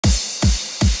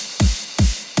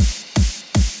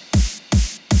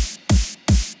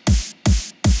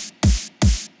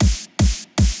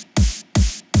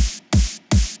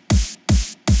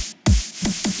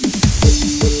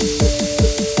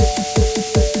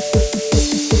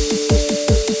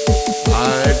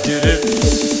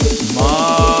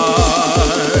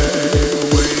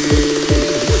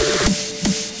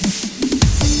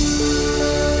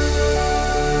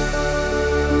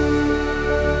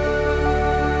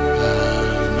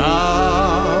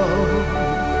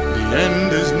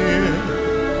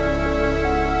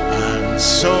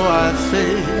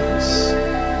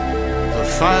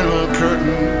final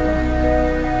curtain,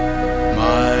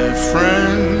 my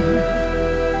friend,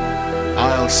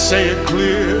 I'll say it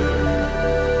clear,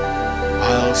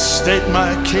 I'll state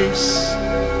my case,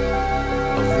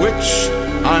 of which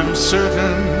I'm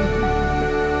certain.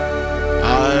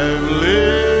 I've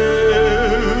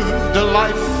lived a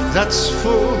life that's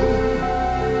full,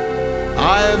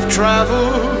 I've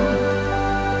traveled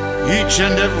each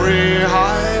and every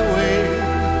highway,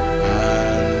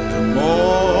 and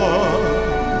more,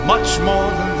 much more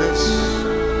than this,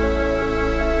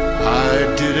 I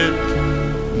did it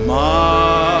my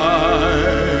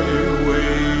way.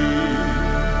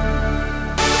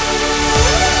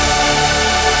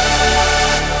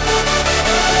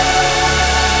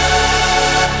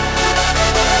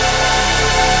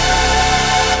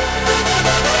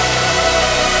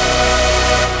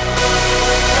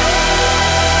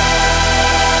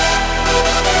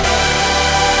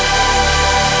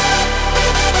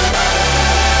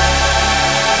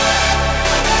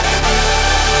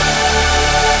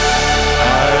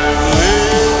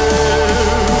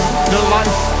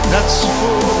 That's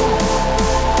full,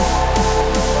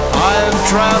 I've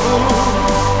traveled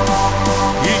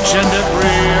each and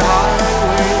every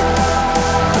highway,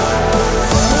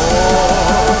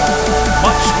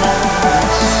 much more than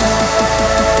this,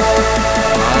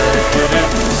 I did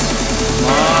it my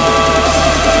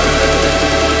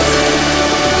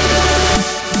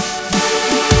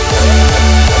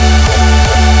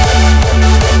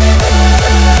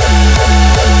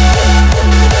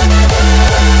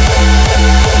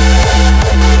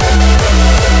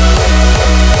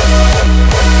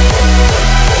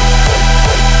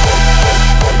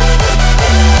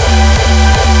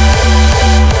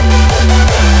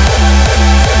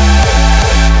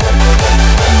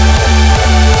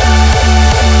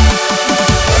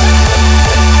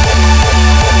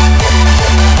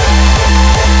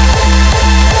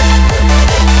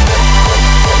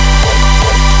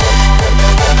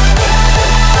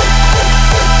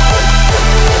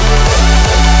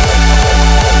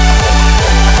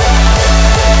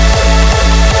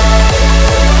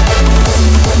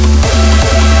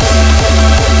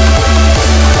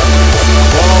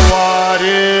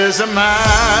a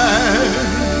man,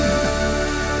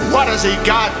 what has he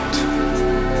got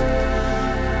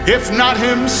if not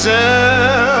himself?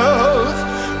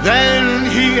 Then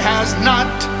he has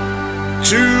not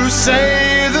to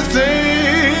say the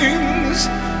things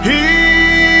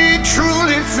he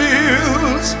truly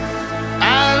feels,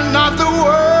 and not the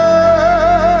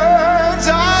words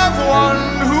of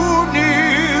one who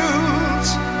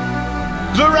kneels.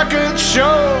 The record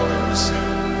shows